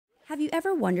Have you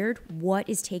ever wondered what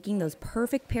is taking those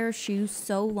perfect pair of shoes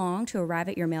so long to arrive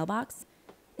at your mailbox?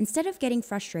 Instead of getting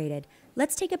frustrated,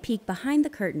 let's take a peek behind the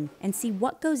curtain and see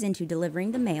what goes into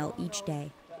delivering the mail each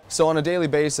day. So on a daily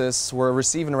basis, we're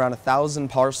receiving around 1,000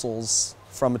 parcels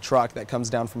from a truck that comes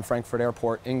down from Frankfurt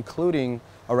Airport, including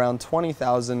around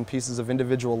 20,000 pieces of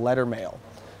individual letter mail.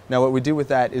 Now what we do with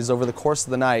that is over the course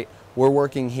of the night, we're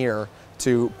working here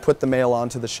to put the mail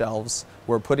onto the shelves.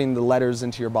 We're putting the letters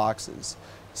into your boxes.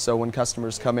 So when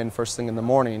customers come in first thing in the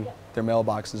morning, their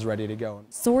mailbox is ready to go.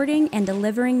 Sorting and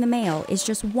delivering the mail is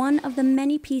just one of the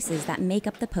many pieces that make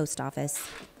up the post office.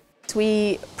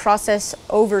 We process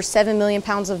over 7 million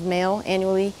pounds of mail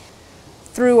annually.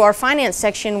 Through our finance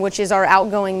section, which is our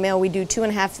outgoing mail, we do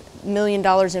 $2.5 million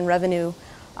in revenue.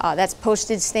 That's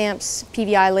postage stamps,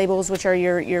 PVI labels, which are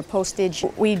your postage.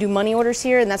 We do money orders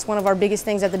here, and that's one of our biggest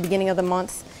things at the beginning of the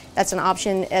month. That's an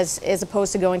option as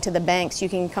opposed to going to the banks. You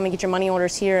can come and get your money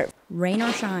orders here. Rain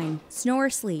or shine, snow or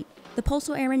sleet, the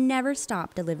postal airmen never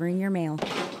stop delivering your mail.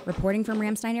 Reporting from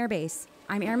Ramstein Air Base,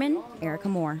 I'm Airman Erika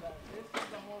Moore.